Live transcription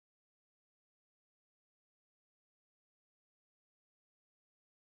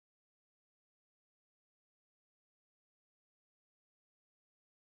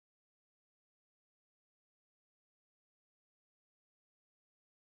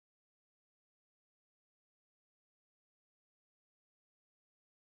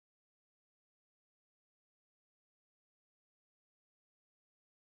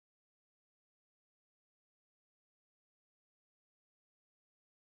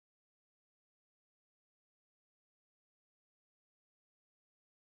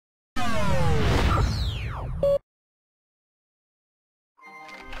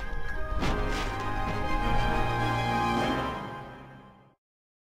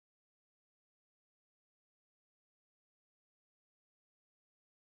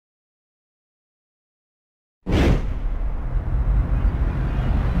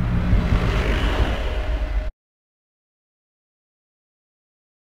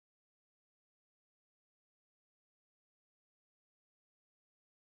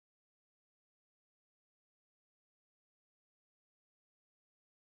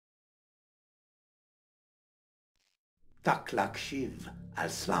Tak להקשיב על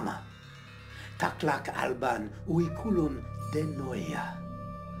סלמה. Tak אלבן uikulun denoia.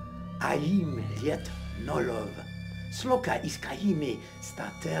 Aim liet nolov. Sloka iskahimi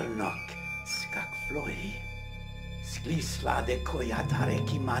staternok skakfloi. Sklisla de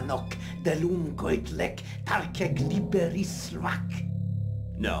koyatareki manok delum koitlek tarkek liberisvak.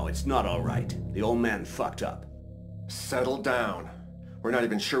 No, it's not all right. The old man fucked up. Settle down. We're not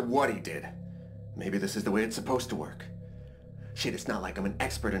even sure what he did. Maybe this is the way it's supposed to work. Shit, it's not like I'm an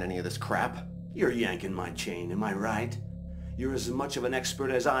expert in any of this crap. You're yanking my chain, am I right? You're as much of an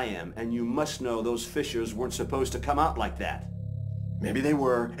expert as I am, and you must know those fissures weren't supposed to come out like that. Maybe they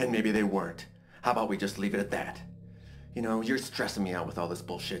were, and maybe they weren't. How about we just leave it at that? You know, you're stressing me out with all this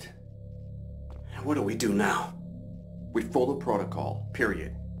bullshit. What do we do now? We follow protocol,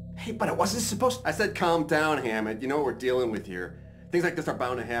 period. Hey, but it wasn't supposed to... I said calm down, Hammett. You know what we're dealing with here. Things like this are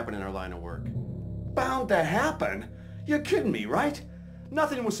bound to happen in our line of work. Bound to happen? You're kidding me, right?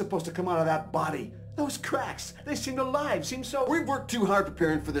 Nothing was supposed to come out of that body. Those cracks, they seemed alive, seemed so... We've worked too hard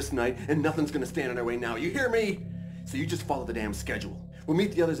preparing for this night, and nothing's gonna stand in our way now, you hear me? So you just follow the damn schedule. We'll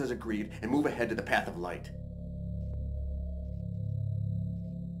meet the others as agreed, and move ahead to the path of light.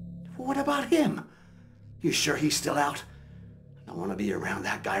 What about him? You sure he's still out? I don't want to be around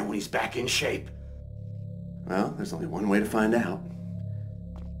that guy when he's back in shape. Well, there's only one way to find out.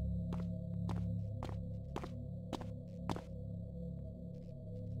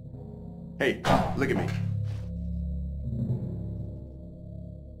 Hey, look at me.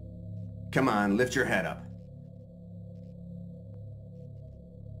 Come on, lift your head up.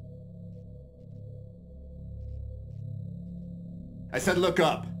 I said look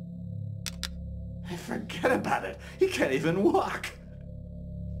up. Forget about it. He can't even walk.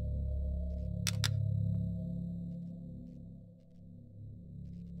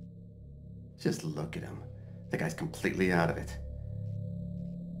 Just look at him. The guy's completely out of it.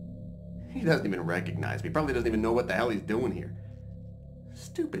 He doesn't even recognize me. Probably doesn't even know what the hell he's doing here.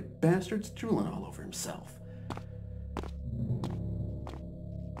 Stupid bastard's drooling all over himself.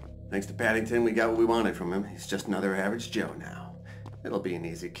 Thanks to Paddington, we got what we wanted from him. He's just another average Joe now. It'll be an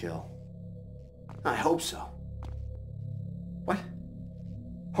easy kill. I hope so. What?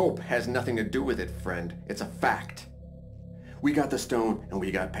 Hope has nothing to do with it, friend. It's a fact. We got the stone, and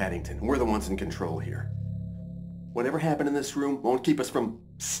we got Paddington. We're the ones in control here. Whatever happened in this room won't keep us from...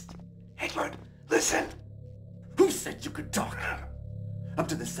 Psst! Edward, listen! Who said you could talk? Up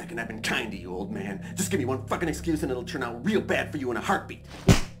to this second, I've been kind to you, old man. Just give me one fucking excuse and it'll turn out real bad for you in a heartbeat.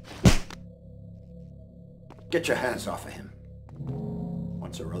 Get your hands off of him.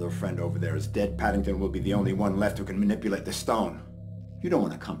 Once our other friend over there is dead, Paddington will be the only one left who can manipulate the stone. You don't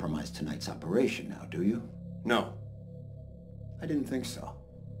want to compromise tonight's operation now, do you? No. I didn't think so.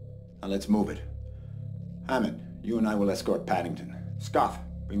 Now let's move it. Hammond, you and I will escort Paddington. Scoff,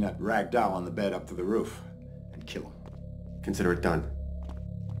 bring that rag doll on the bed up to the roof and kill him. Consider it done.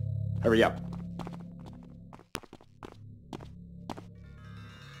 Hurry up.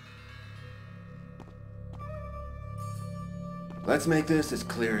 Let's make this as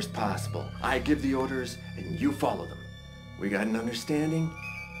clear as possible. I give the orders, and you follow them. We got an understanding?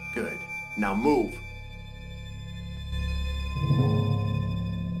 Good. Now move.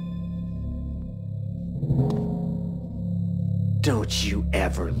 Don't you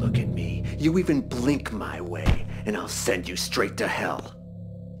ever look at me. You even blink my way, and I'll send you straight to hell.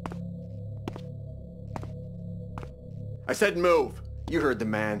 I said move. You heard the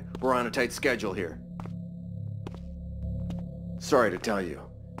man. We're on a tight schedule here. Sorry to tell you,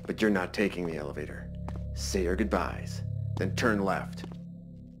 but you're not taking the elevator. Say your goodbyes, then turn left.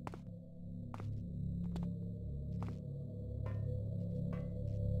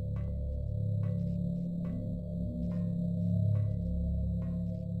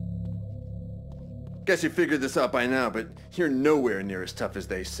 Guess you figured this out by now, but you're nowhere near as tough as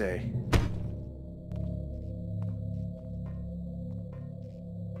they say.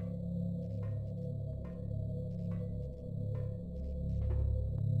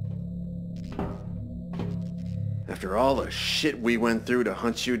 After all the shit we went through to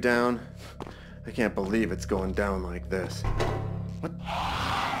hunt you down, I can't believe it's going down like this. What?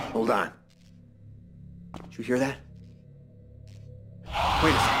 Hold on. Did you hear that?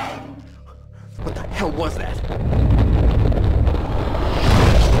 Wait a second. What the hell was that?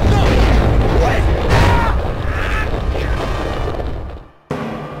 No! Wait!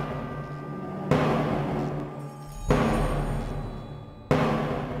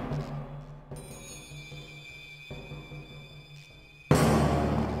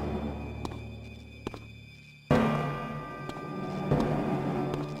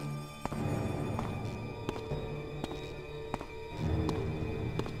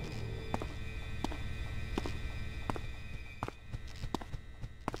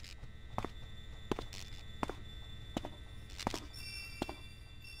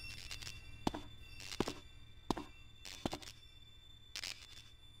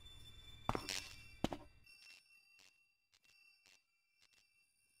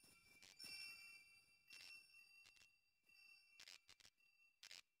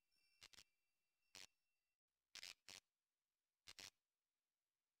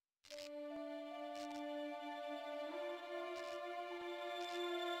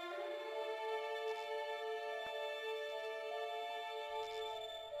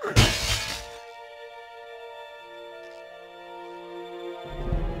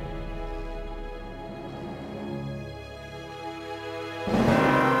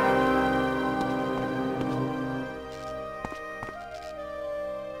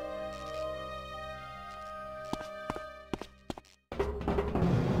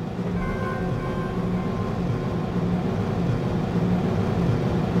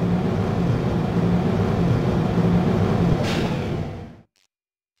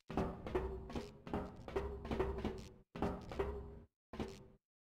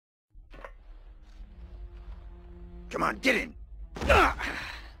 Come on, get in!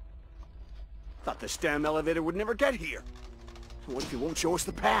 Thought this damn elevator would never get here. What if he won't show us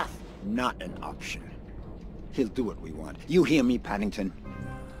the path? Not an option. He'll do what we want. You hear me, Paddington?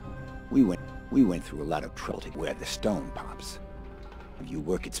 We went through a lot of trouble to where the stone pops. If you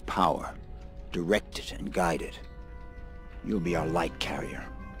work its power, direct it and guide it, you'll be our light carrier,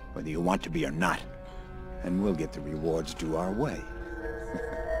 whether you want to be or not. And we'll get the rewards due our way.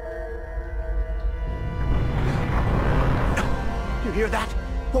 You hear that?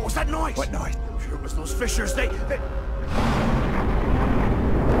 What was that noise? What noise? I'm sure it was those fissures. They...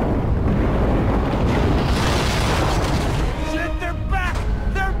 Shit, they're back!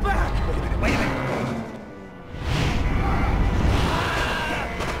 They're back! Wait a minute, wait a minute!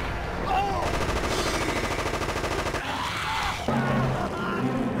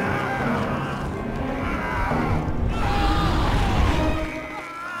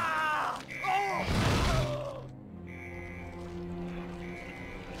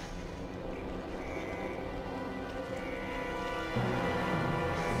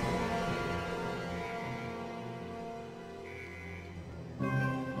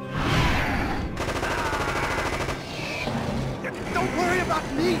 Don't worry about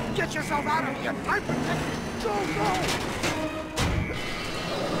me! Get yourself out of here! I'm protected! Go, go!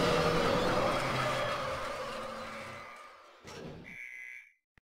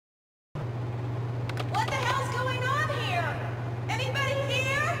 What the hell's going on here? Anybody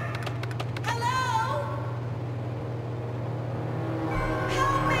here? Hello?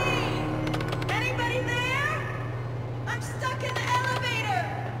 Help me! Anybody there? I'm stuck in the elevator!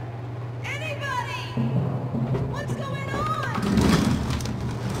 Anybody? What's going on?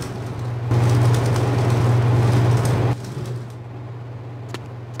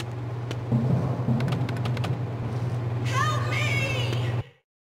 Help me!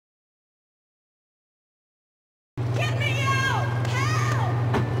 Get me out! Help!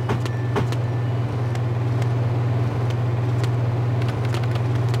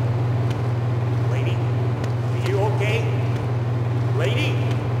 Lady, are you okay? Lady?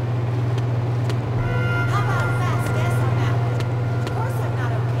 How about a fast guess on that one? Of course I'm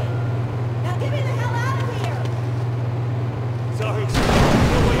not okay. Now get me the hell out of here! Sorry,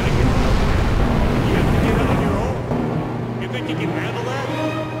 no way I can help. You have to get it on your own? You think you can handle that?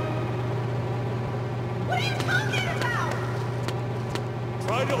 What are you talking about?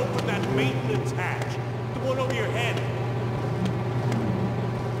 Try to open that maintenance hatch. The one over your head.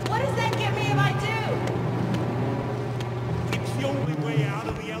 What does that get me if I do? It's the only way out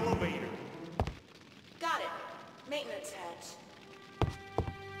of the elevator. Got it. Maintenance hatch.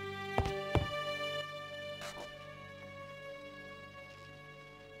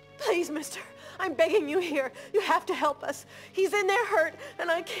 Please, mister, I'm begging you here. You have to help us. He's in there hurt,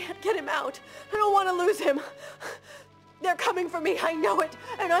 and I can't get him out. I don't want to lose him. They're coming for me, I know it,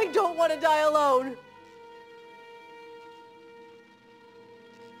 and I don't want to die alone.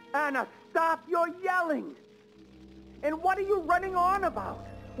 Anna, stop your yelling! And what are you running on about?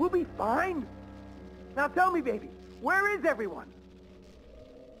 We'll be fine. Now tell me, baby, where is everyone?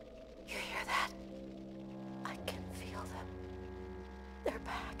 You hear that? I can feel them. They're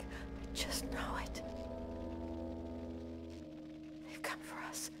back. I just know it. They've come for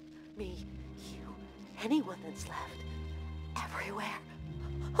us. Me, you, anyone that's left. Everywhere.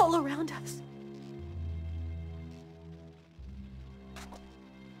 All around us.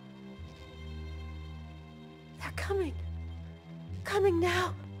 They're coming. Coming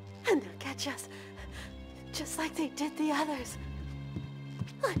now. And they'll catch us. Just like they did the others.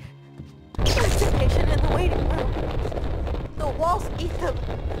 Let's be patient in the waiting room. The walls eat them.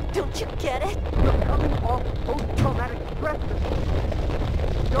 Don't you get it? You're coming off post-traumatic stress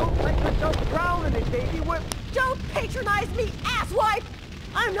disorder. Don't let yourself drown in it, baby. Don't patronize me, asswipe!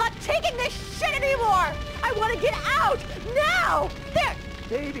 I'm not taking this shit anymore! I want to get out! Now! There!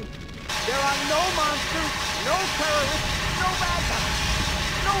 Baby, there are no monsters, no terrorists, no bad guys.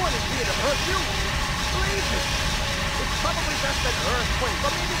 No one is here to hurt you. Believe me. It's probably just an earthquake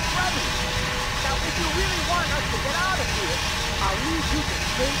or maybe gravity. Now, if you really want us to get out of here, I'll need you to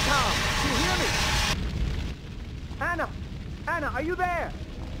stay calm. Do you hear me? Anna! Anna, are you there?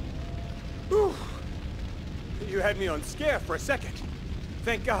 Whew. You had me on scare for a second.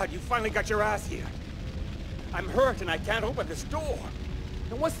 Thank God you finally got your ass here. I'm hurt and I can't open this door.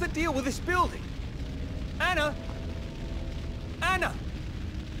 And what's the deal with this building? Anna! Anna!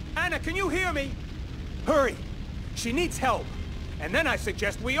 Anna, can you hear me? Hurry! She needs help. And then I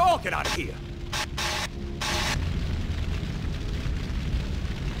suggest we all get out of here.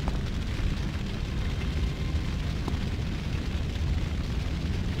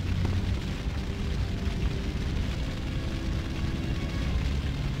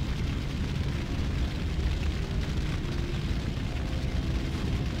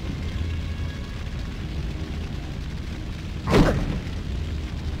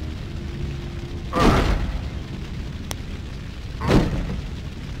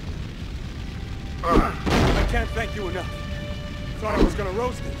 like you enough. Thought I was gonna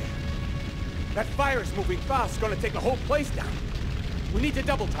roast it. That fire's moving fast, it's gonna take the whole place down. We need to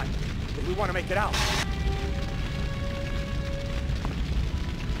double time it if we want to make it out.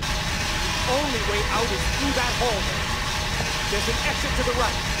 The only way out is through that hallway. There's an exit to the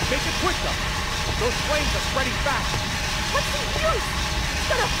right. Make it quick though. Those flames are spreading fast. What's the use? It's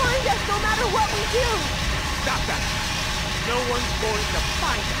gonna find us no matter what we do. Stop that. No one's going to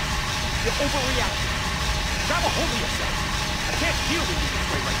find us. You're overreacting. Grab a hold of yourself. I can't deal with you this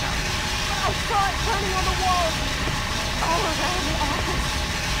way right now. I saw it burning on the walls. All around the office.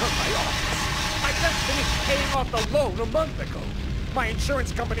 My office. I just finished paying off the loan a month ago. My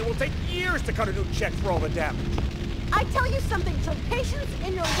insurance company will take years to cut a new check for all the damage. I tell you something, so patience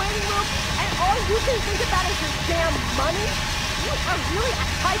in your waiting room, and all you can think about is your damn money? You are really a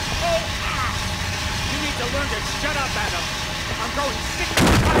type A ass. You need to learn to shut up, Adam. I'm growing sick and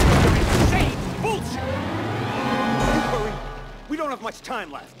tired of your insane bullshit. You hurry. We don't have much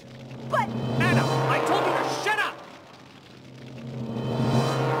time left. But... Adam, I told you to shut up!